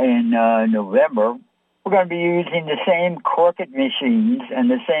in November, we're going to be using the same crooked machines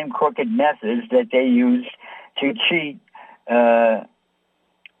and the same crooked methods that they used to cheat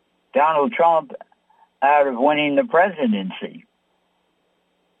Donald Trump out of winning the presidency.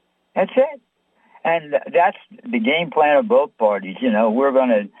 That's it. And that's the game plan of both parties. You know, we're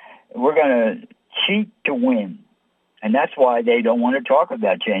gonna cheat to win. And that's why they don't want to talk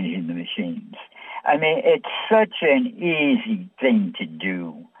about changing the machines. I mean, it's such an easy thing to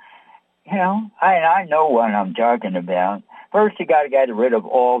do. You know, I know what I'm talking about. First, you got to get rid of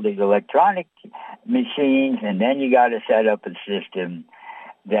all the electronic machines, and then you got to set up a system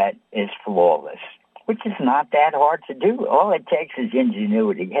that is flawless, which is not that hard to do. All it takes is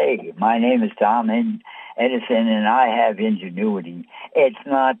ingenuity. Hey, my name is Tom Edison, and I have ingenuity. It's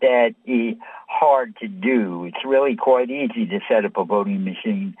not that hard to do. It's really quite easy to set up a voting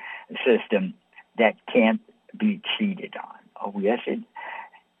machine system that can't be cheated on. Oh, yes, it's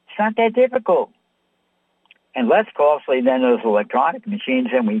not that difficult. And less costly than those electronic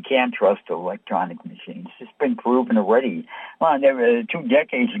machines, and we can't trust electronic machines. It's been proven already. Well, 2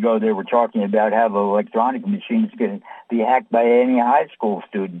 decades ago, they were talking about how the electronic machines could be hacked by any high school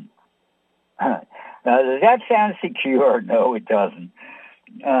student. Now, does that sound secure? No, it doesn't.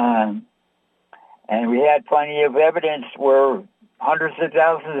 And we had plenty of evidence where hundreds of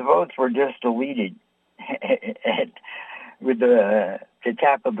thousands of votes were just deleted with the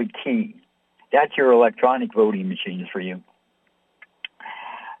tap of a key. That's your electronic voting machines for you.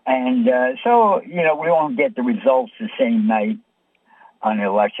 And so, you know, we won't get the results the same night on the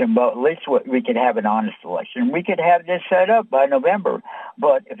election, but at least we could have an honest election. We could have this set up by November.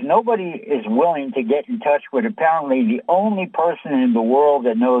 But if nobody is willing to get in touch with apparently the only person in the world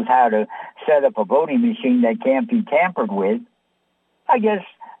that knows how to set up a voting machine that can't be tampered with, I guess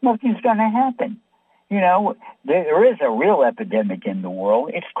nothing's going to happen. You know, there is a real epidemic in the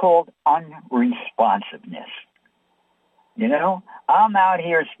world. It's called unresponsiveness. You know, I'm out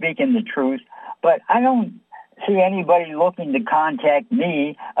here speaking the truth, but I don't see anybody looking to contact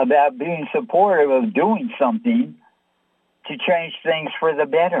me about being supportive of doing something to change things for the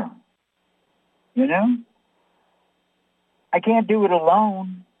better. You know? I can't do it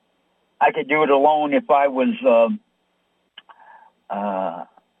alone. I could do it alone if I was,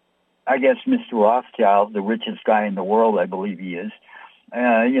 I guess Mr. Rothschild, the richest guy in the world, I believe he is.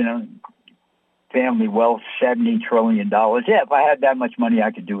 You know, family wealth, $70 trillion. Yeah, if I had that much money,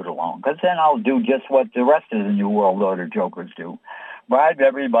 I could do it alone. Because then I'll do just what the rest of the New World Order jokers do. Bribe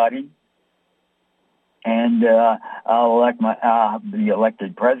everybody. And I'll elect be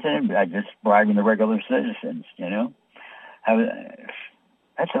elected president by just bribing the regular citizens, you know.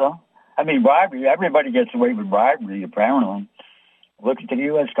 That's all. I mean, bribery, everybody gets away with bribery, apparently. Look at the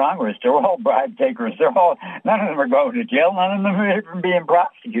U.S. Congress. They're all bribe takers. None of them are going to jail. None of them are even being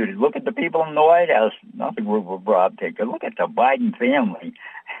prosecuted. Look at the people in the White House. Nothing were bribe takers. Look at the Biden family.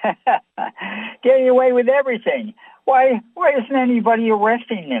 Getting away with everything. Why isn't anybody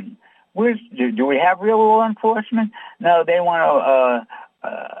arresting them? Do we have real law enforcement? No, they want to,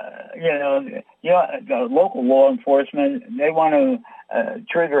 local law enforcement, they want to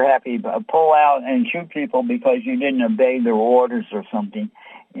trigger happy, pull out and shoot people because you didn't obey their orders or something,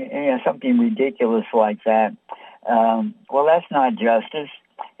 something ridiculous like that. Well, that's not justice.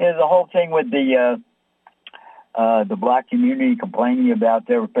 The whole thing with the black community complaining about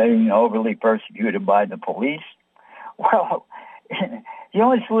their being overly persecuted by the police. Well, the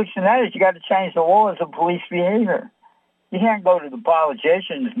only solution to that is you got to change the laws of police behavior. You can't go to the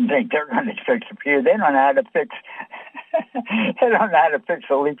politicians and think they're going to fix it for you. They don't know how to fix. They don't know how to fix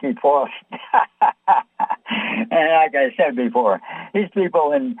a leaky faucet. And like I said before, these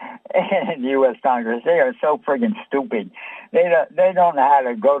people in the U.S. Congress, they are so friggin' stupid. They don't know how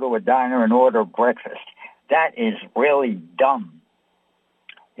to go to a diner and order breakfast. That is really dumb.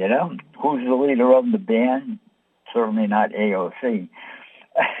 You know, who's the leader of the band? Certainly not AOC.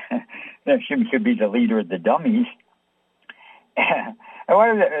 She should be the leader of the dummies.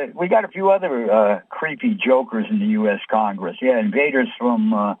 We got a few other creepy jokers in the U.S. Congress. Yeah, invaders from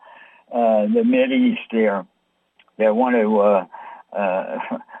the Mideast there that want to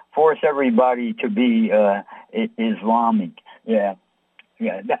force everybody to be Islamic. Yeah.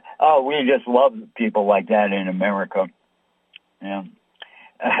 We just love people like that in America. Yeah.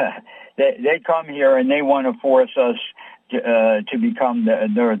 They come here and they want to force us to become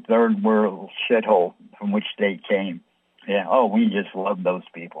their third world shithole from which they came. Yeah. We just love those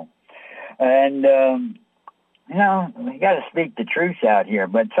people. And, we got to speak the truth out here,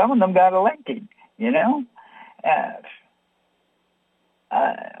 but some of them got elected, you know?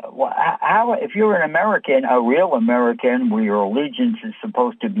 How, if you're an American, a real American, where your allegiance is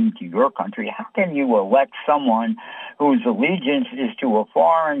supposed to be to your country, how can you elect someone whose allegiance is to a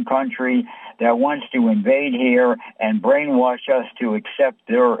foreign country that wants to invade here and brainwash us to accept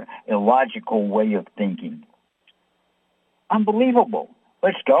their illogical way of thinking? Unbelievable.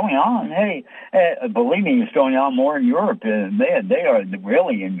 What's going on? Hey, believe me, it's going on more in Europe. They are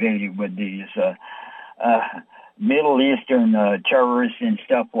really invaded with these Middle Eastern terrorists and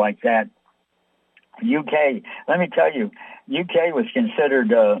stuff like that. UK, let me tell you, UK was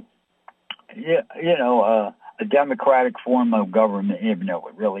considered, a democratic form of government, even though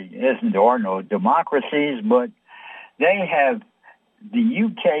it really isn't. There are no democracies, but they have the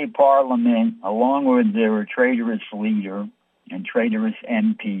UK Parliament, along with their traitorous leader and traitorous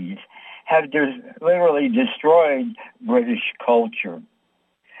MPs, have literally destroyed British culture.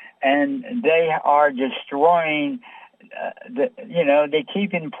 And they are destroying, they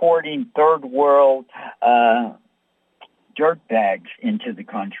keep importing third world dirt bags into the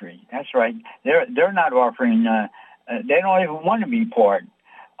country. That's right. They're not offering, they don't even want to be part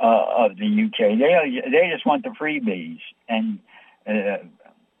of the UK. They just want the freebies. And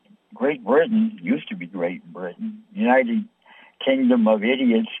Great Britain, used to be Great Britain, United Kingdom of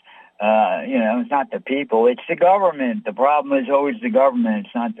Idiots, it's not the people, it's the government. The problem is always the government,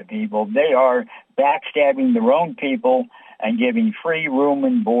 it's not the people. They are backstabbing their own people and giving free room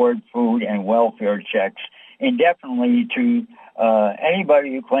and board, food, and welfare checks indefinitely to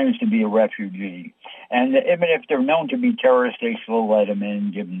anybody who claims to be a refugee. And even if they're known to be terrorists, they still let them in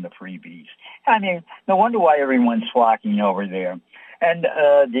and give them the freebies. I mean, no wonder why everyone's flocking over there. And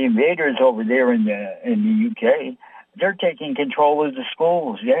the invaders over there in the UK, they're taking control of the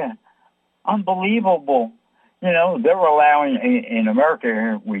schools, yeah. Unbelievable. They're allowing, in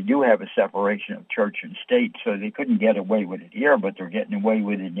America, we do have a separation of church and state, so they couldn't get away with it here, but they're getting away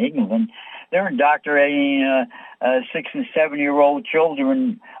with it in England. They're indoctrinating 6 and 7-year-old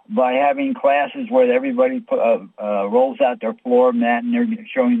children by having classes where everybody rolls out their floor mat and they're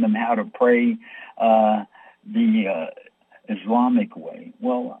showing them how to pray the Islamic way.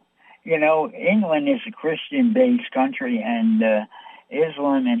 Well, England is a Christian-based country, and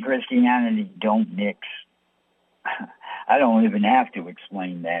Islam and Christianity don't mix. I don't even have to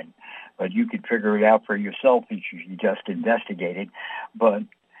explain that, but you could figure it out for yourself if you just investigated. But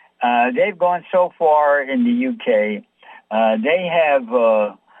they've gone so far in the UK. They have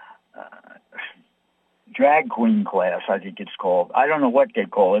drag queen class, I think it's called. I don't know what they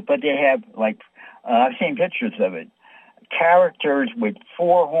call it, but they have, I've seen pictures of it. Characters with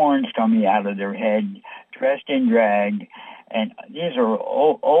 4 horns coming out of their head, dressed in drag, and these are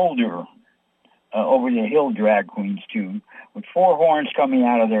older, over-the-hill drag queens, too, with 4 horns coming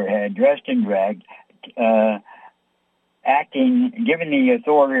out of their head, dressed in drag, given the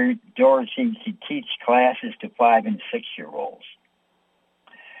authority to teach classes to 5- and 6-year-olds.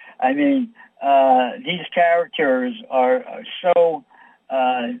 I mean, these characters are so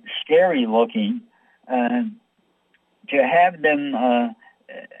scary-looking. To have them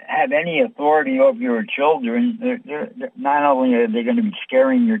have any authority over your children, they're not only are they going to be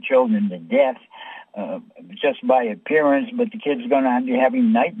scaring your children to death just by appearance, but the kids are going to be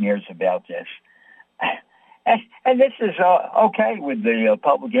having nightmares about this. And this is okay with the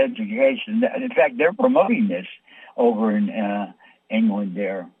public education. In fact, they're promoting this over in England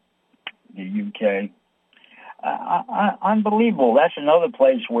there, the UK. Unbelievable. That's another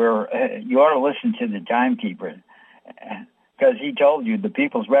place where you ought to listen to the timekeeper, because he told you the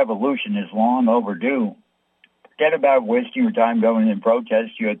People's Revolution is long overdue. Forget about wasting your time going in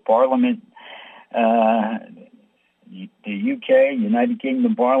protest. You're at Parliament. The UK, United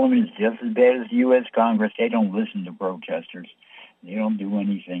Kingdom Parliament, is just as bad as the U.S. Congress. They don't listen to protesters. They don't do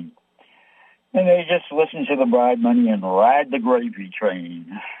anything. And they just listen to the bribe money and ride the gravy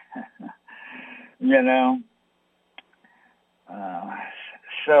train.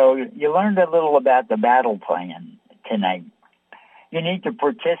 So you learned a little about the battle plan tonight. You need to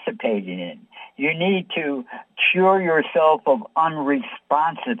participate in it. You need to cure yourself of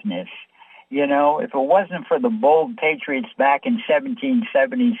unresponsiveness. If it wasn't for the bold patriots back in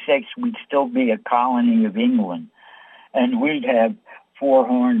 1776, we'd still be a colony of England. And we'd have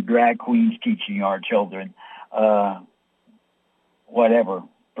 4-horned drag queens teaching our children,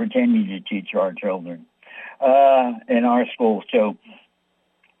 pretending to teach our children in our schools too.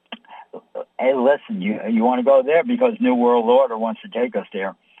 Hey, listen, you want to go there because New World Order wants to take us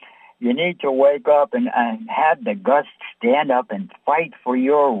there. You need to wake up and have the guts to stand up and fight for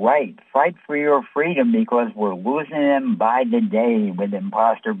your right. Fight for your freedom, because we're losing them by the day with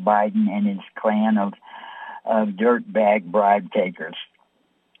imposter Biden and his clan of dirtbag bribe takers.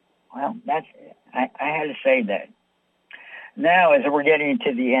 Well, I had to say that. Now, as we're getting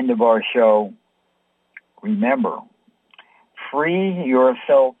to the end of our show, remember, free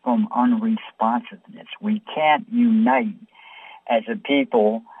yourself from unresponsiveness. We can't unite as a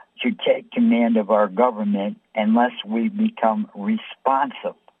people to take command of our government unless we become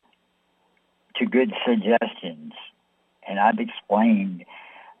responsive to good suggestions. And I've explained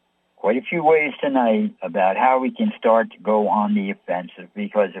quite a few ways tonight about how we can start to go on the offensive,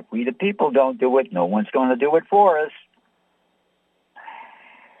 because if we the people don't do it, no one's going to do it for us.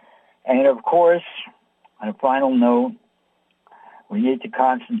 And of course, on a final note, we need to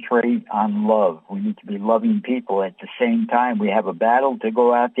concentrate on love. We need to be loving people. At the same time, we have a battle to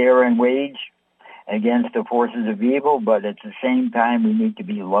go out there and wage against the forces of evil, but at the same time, we need to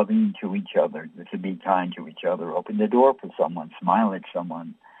be loving to each other, to be kind to each other, open the door for someone, smile at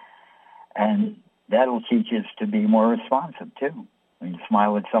someone. And that'll teach us to be more responsive, too. When you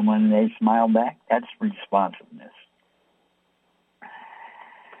smile at someone and they smile back, that's responsiveness.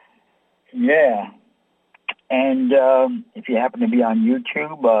 Yeah. And if you happen to be on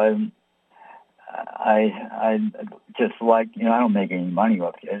YouTube, I just like, I don't make any money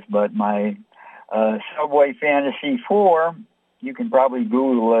off this, but my Subway Fantasy 4, you can probably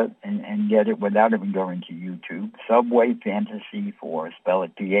Google it and get it without even going to YouTube. Subway Fantasy 4, spell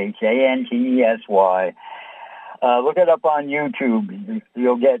it P-H-A-N-T-E-S-Y. Look it up on YouTube.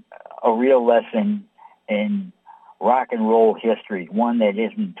 You'll get a real lesson in rock and roll history, one that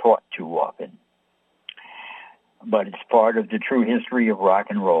isn't taught too often. But it's part of the true history of rock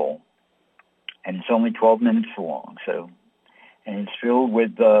and roll. And it's only 12 minutes long, and it's filled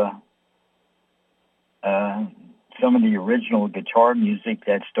with some of the original guitar music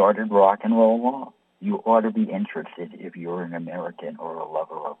that started rock and roll off. You ought to be interested if you're an American or a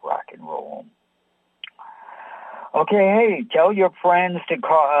lover of rock and roll. Okay, hey, tell your friends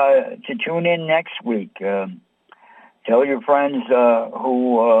to tune in next week. Tell your friends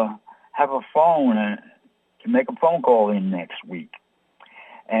who have a phone to make a phone call in next week.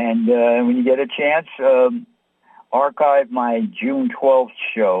 And when you get a chance, archive my June 12th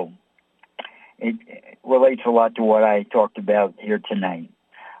show. It relates a lot to what I talked about here tonight.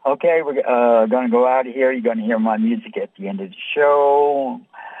 Okay, we're going to go out of here. You're going to hear my music at the end of the show.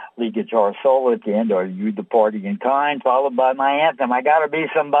 Lead guitar solo at the end, Are You the Party in Kind, followed by my anthem. I Gotta Be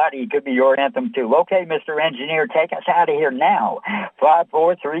Somebody. It could be your anthem, too. Okay, Mr. Engineer, take us out of here now. 5,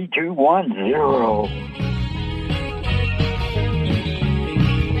 4, 3, 2, 1, 0.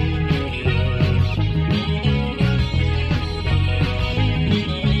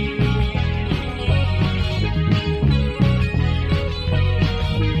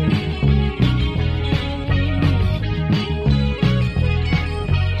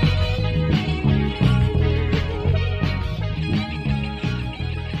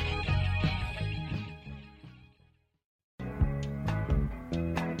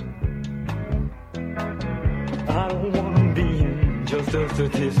 I don't wanna be just a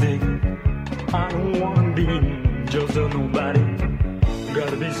statistic. I don't wanna be just a nobody.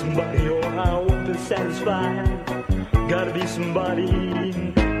 Gotta be somebody or I won't be satisfied. Gotta be somebody,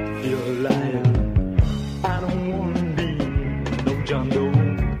 feel alive. I don't wanna be no John Doe.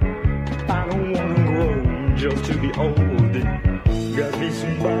 I don't wanna grow just to be old. Gotta be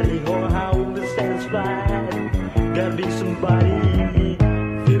somebody or I won't be satisfied. Gotta be somebody,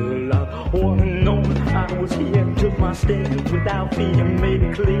 feel alive. Wanna know I was here, took my stand without fear, made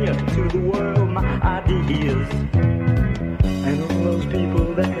it clear to the world my ideas. And all those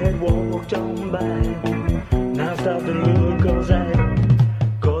people that had walked on by now stop to look, cause I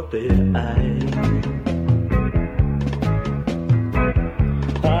caught their eye.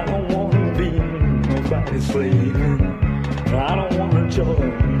 I don't wanna be nobody's slave. I don't wanna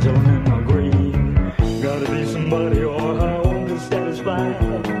join in my grave. Gotta be somebody or I won't be satisfied.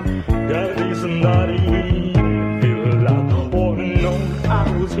 Gotta be somebody, feel alive. Wanna know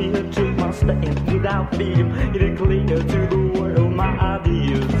I was here, took my stand without fear, made it clear to the world my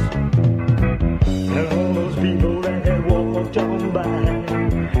ideas. And all those people that had walked on by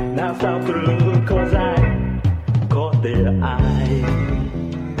now stop to look, cause I caught their eye.